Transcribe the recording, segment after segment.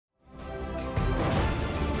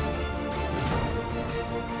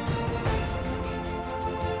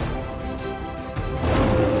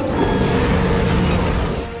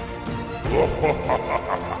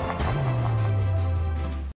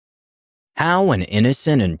How an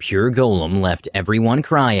innocent and pure golem left everyone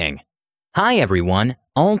crying. Hi everyone,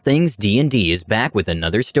 All Things D&D is back with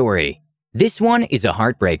another story. This one is a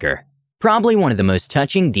heartbreaker. Probably one of the most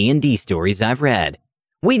touching D&D stories I've read.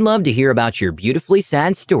 We'd love to hear about your beautifully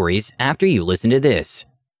sad stories after you listen to this.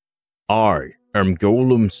 I am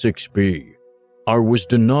Golem 6B. I was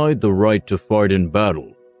denied the right to fight in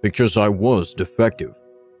battle because I was defective.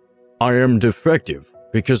 I am defective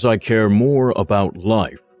because I care more about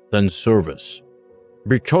life than service.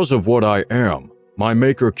 Because of what I am, my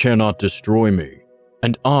maker cannot destroy me,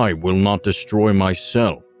 and I will not destroy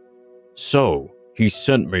myself. So, he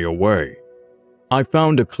sent me away. I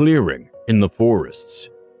found a clearing in the forests.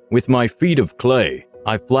 With my feet of clay,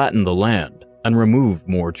 I flattened the land and removed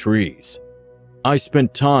more trees. I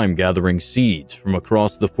spent time gathering seeds from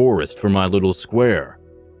across the forest for my little square.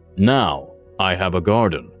 Now, I have a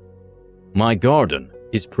garden. My garden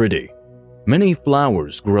is pretty. Many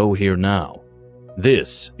flowers grow here now.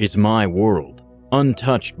 This is my world,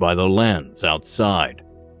 untouched by the lands outside.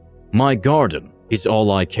 My garden is all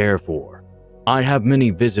I care for. I have many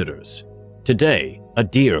visitors. Today, a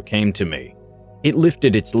deer came to me. It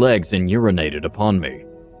lifted its legs and urinated upon me.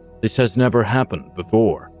 This has never happened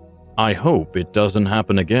before. I hope it doesn't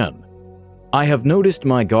happen again. I have noticed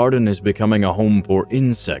my garden is becoming a home for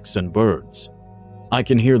insects and birds. I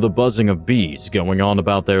can hear the buzzing of bees going on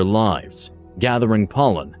about their lives, gathering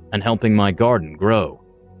pollen and helping my garden grow.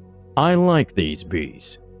 I like these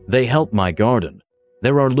bees. They help my garden.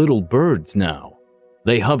 There are little birds now.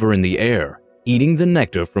 They hover in the air, eating the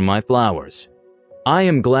nectar from my flowers. I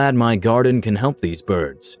am glad my garden can help these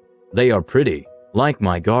birds. They are pretty, like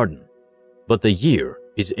my garden. But the year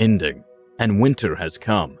is ending, and winter has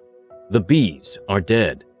come. The bees are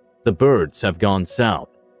dead. The birds have gone south,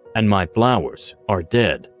 and my flowers are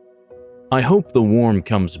dead. I hope the warm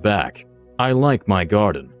comes back. I like my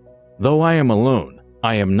garden. Though I am alone,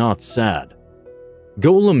 I am not sad.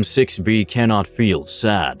 Golem 6B cannot feel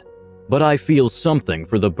sad, but I feel something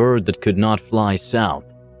for the bird that could not fly south.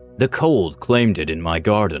 The cold claimed it in my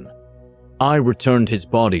garden. I returned his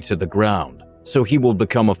body to the ground, so he will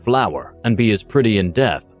become a flower and be as pretty in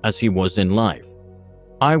death as he was in life.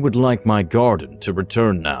 I would like my garden to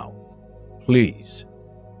return now. Please.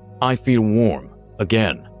 I feel warm,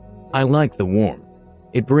 again. I like the warmth.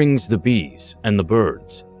 It brings the bees and the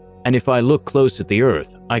birds. And if I look close at the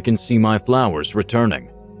earth, I can see my flowers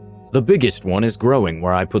returning. The biggest one is growing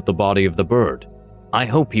where I put the body of the bird. I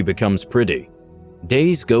hope he becomes pretty.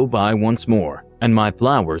 Days go by once more, and my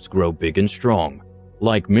flowers grow big and strong.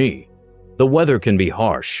 Like me. The weather can be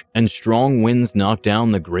harsh, and strong winds knock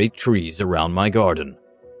down the great trees around my garden.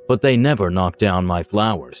 But they never knock down my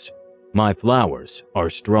flowers. My flowers are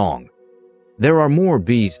strong. There are more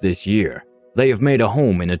bees this year. They have made a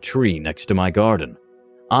home in a tree next to my garden.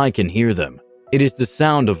 I can hear them. It is the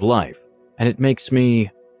sound of life, and it makes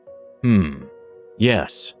me…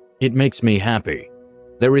 Yes, it makes me happy.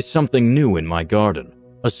 There is something new in my garden,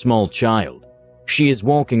 a small child. She is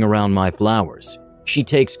walking around my flowers. She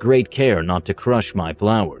takes great care not to crush my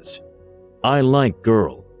flowers. I like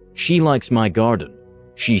girl. She likes my garden.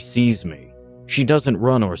 She sees me. She doesn't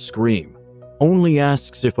run or scream, only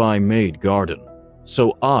asks if I made garden,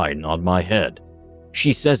 so I nod my head.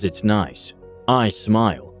 She says it's nice. I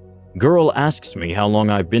smile. Girl asks me how long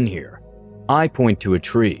I've been here. I point to a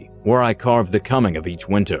tree where I carve the coming of each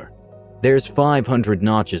winter. There's 500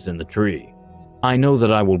 notches in the tree. I know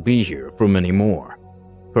that I will be here for many more.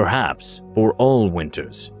 Perhaps for all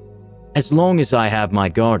winters. As long as I have my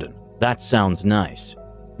garden, that sounds nice.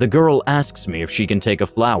 The girl asks me if she can take a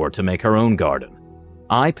flower to make her own garden.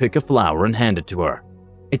 I pick a flower and hand it to her.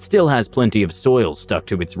 It still has plenty of soil stuck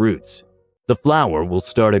to its roots. The flower will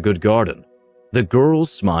start a good garden. The girl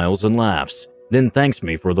smiles and laughs, then thanks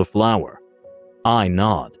me for the flower. I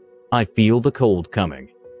nod. I feel the cold coming.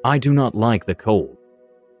 I do not like the cold.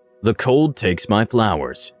 The cold takes my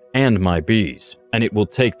flowers and my bees, and it will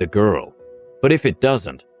take the girl. But if it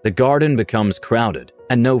doesn't, the garden becomes crowded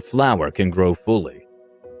and no flower can grow fully.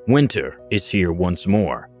 Winter is here once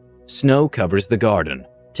more. Snow covers the garden,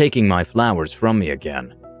 taking my flowers from me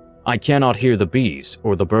again. I cannot hear the bees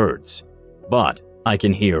or the birds, but I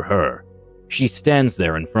can hear her. She stands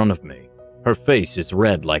there in front of me. Her face is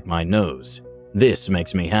red like my nose. This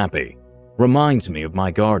makes me happy. Reminds me of my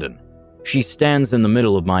garden. She stands in the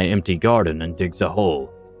middle of my empty garden and digs a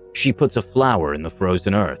hole. She puts a flower in the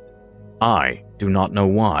frozen earth. I do not know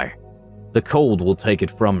why. The cold will take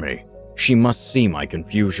it from me. She must see my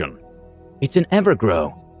confusion. It's an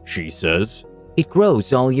evergrow, she says. It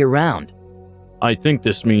grows all year round. I think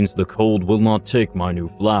this means the cold will not take my new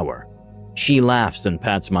flower. She laughs and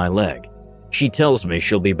pats my leg. She tells me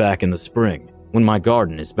she'll be back in the spring. when my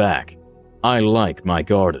garden is back. I like my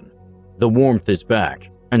garden. The warmth is back,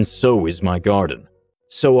 and so is my garden.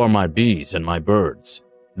 So are my bees and my birds.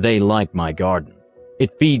 They like my garden.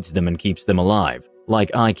 It feeds them and keeps them alive,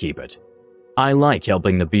 like I keep it. I like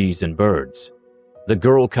helping the bees and birds. The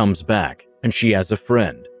girl comes back, and she has a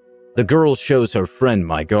friend. The girl shows her friend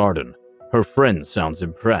my garden. Her friend sounds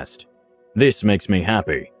impressed. This makes me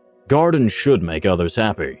happy. Gardens should make others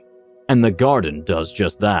happy. And the garden does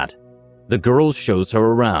just that. The girl shows her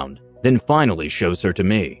around, then finally shows her to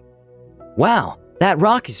me. Wow, that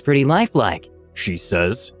rock is pretty lifelike, she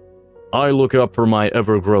says. I look up for my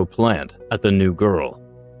evergrow plant at the new girl.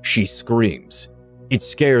 She screams. It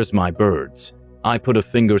scares my birds. I put a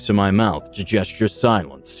finger to my mouth to gesture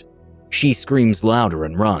silence. She screams louder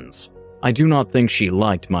and runs. I do not think she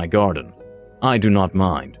liked my garden. I do not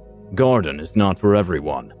mind. Garden is not for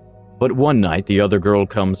everyone. But one night the other girl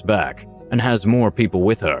comes back and has more people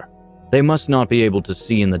with her. They must not be able to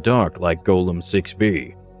see in the dark like Golem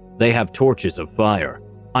 6B. They have torches of fire.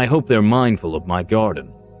 I hope they're mindful of my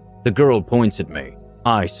garden. The girl points at me.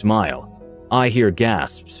 I smile. I hear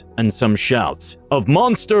gasps and some shouts of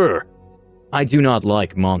 "Monster!" I do not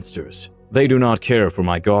like monsters. They do not care for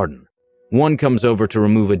my garden. One comes over to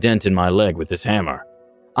remove a dent in my leg with his hammer.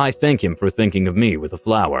 I thank him for thinking of me with a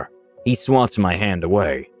flower. He swats my hand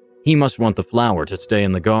away. He must want the flower to stay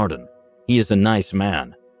in the garden. He is a nice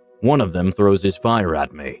man. One of them throws his fire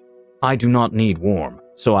at me. I do not need warm,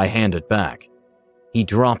 so I hand it back. He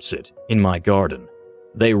drops it in my garden.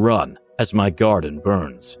 They run as my garden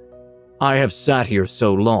burns. I have sat here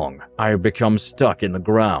so long, I have become stuck in the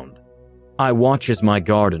ground. I watch as my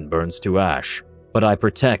garden burns to ash, but I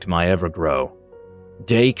protect my evergrow.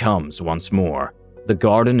 Day comes once more. The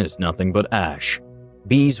garden is nothing but ash.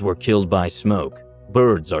 Bees were killed by smoke.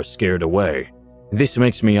 Birds are scared away. This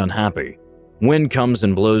makes me unhappy. Wind comes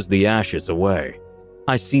and blows the ashes away.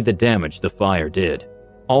 I see the damage the fire did.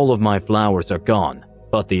 All of my flowers are gone,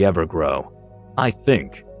 but the evergrow. I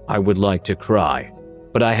think I would like to cry,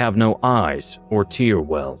 but I have no eyes or tear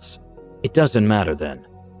wells. It doesn't matter then.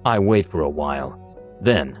 I wait for a while.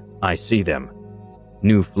 Then I see them.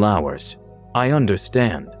 New flowers. I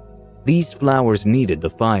understand. These flowers needed the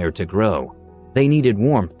fire to grow. They needed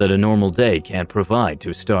warmth that a normal day can't provide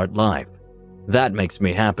to start life. That makes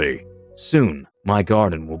me happy. Soon, my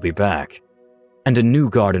garden will be back. And a new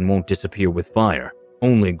garden won't disappear with fire,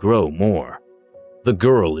 only grow more. The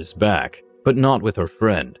girl is back, but not with her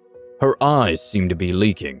friend. Her eyes seem to be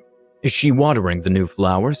leaking. Is she watering the new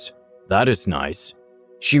flowers? That is nice.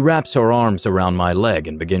 She wraps her arms around my leg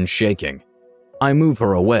and begins shaking. I move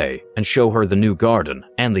her away and show her the new garden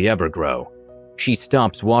and the evergrow. She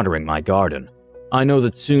stops watering my garden. I know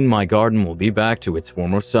that soon my garden will be back to its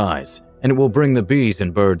former size, and it will bring the bees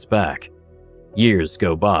and birds back. Years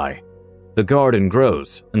go by. The garden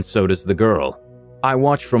grows, and so does the girl. I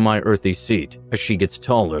watch from my earthy seat as she gets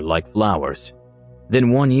taller like flowers.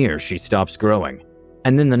 Then one year she stops growing,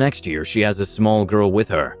 and then the next year she has a small girl with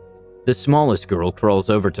her. The smallest girl crawls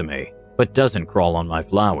over to me, but doesn't crawl on my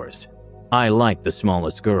flowers. I like the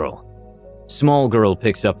smallest girl. Small girl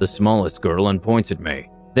picks up the smallest girl and points at me,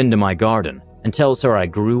 then to my garden, and tells her I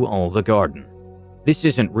grew all the garden. This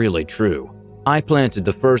isn't really true. I planted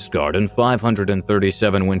the first garden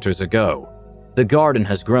 537 winters ago. The garden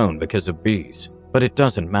has grown because of bees, but it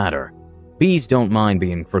doesn't matter. Bees don't mind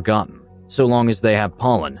being forgotten, so long as they have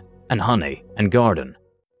pollen and honey and garden.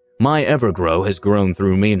 My evergrow has grown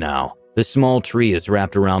through me now. The small tree is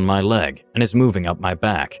wrapped around my leg and is moving up my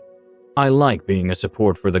back. I like being a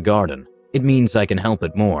support for the garden. It means I can help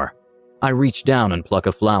it more. I reach down and pluck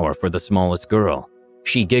a flower for the smallest girl.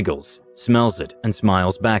 She giggles, smells it, and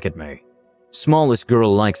smiles back at me. Smallest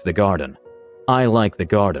girl likes the garden. I like the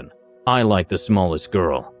garden. I like the smallest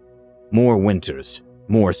girl. More winters,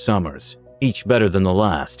 more summers, each better than the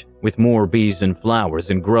last, with more bees and flowers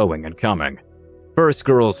and growing and coming. First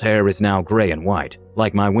girl's hair is now gray and white,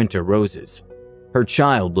 like my winter roses. Her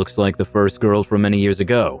child looks like the first girl from many years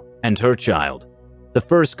ago, and her child. The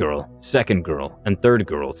first girl, second girl, and third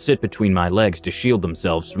girl sit between my legs to shield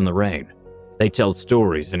themselves from the rain. They tell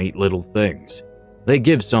stories and eat little things. They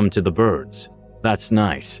give some to the birds. That's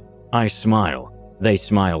nice. I smile. They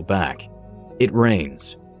smile back. It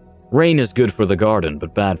rains. Rain is good for the garden,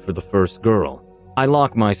 but bad for the first girl. I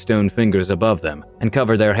lock my stone fingers above them and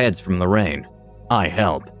cover their heads from the rain. I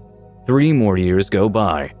help. 3 more years go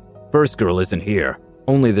by. First girl isn't here.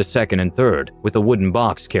 Only the second and third, with a wooden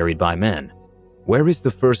box carried by men. Where is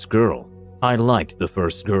the first girl? I liked the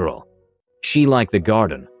first girl. She liked the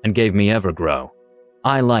garden and gave me evergrow.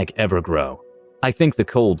 I like evergrow. I think the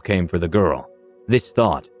cold came for the girl. This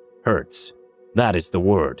thought hurts. That is the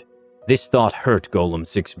word. This thought hurt Golem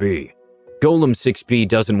 6B. Golem 6B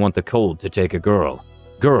doesn't want the cold to take a girl.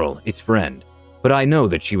 Girl is friend. But I know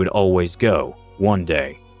that she would always go, one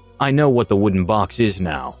day. I know what the wooden box is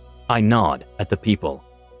now. I nod at the people.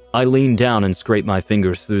 I lean down and scrape my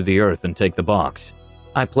fingers through the earth and take the box.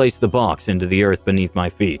 I place the box into the earth beneath my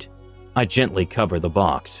feet. I gently cover the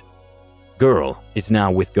box. Girl is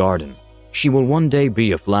now with Garden. She will one day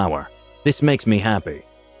be a flower. This makes me happy,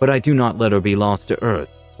 but I do not let her be lost to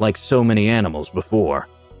earth like so many animals before.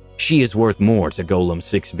 She is worth more to Golem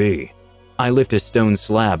 6B. I lift a stone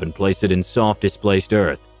slab and place it in soft displaced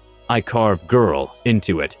earth. I carve Girl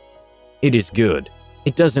into it. It is good.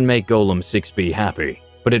 It doesn't make Golem 6B happy,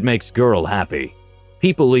 but it makes Girl happy.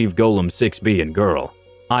 People leave Golem 6B and Girl.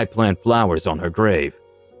 I plant flowers on her grave.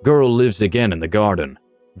 Girl lives again in the garden.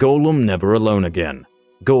 Golem never alone again.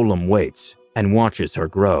 Golem waits and watches her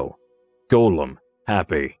grow. Golem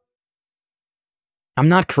happy. I'm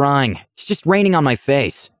not crying. It's just raining on my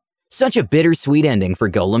face. Such a bittersweet ending for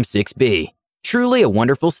Golem 6B. Truly a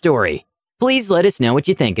wonderful story. Please let us know what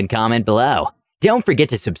you think and comment below. Don't forget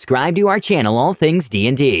to subscribe to our channel, All Things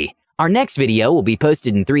D&D. Our next video will be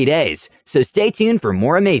posted in 3 days, so stay tuned for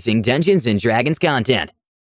more amazing Dungeons & Dragons content.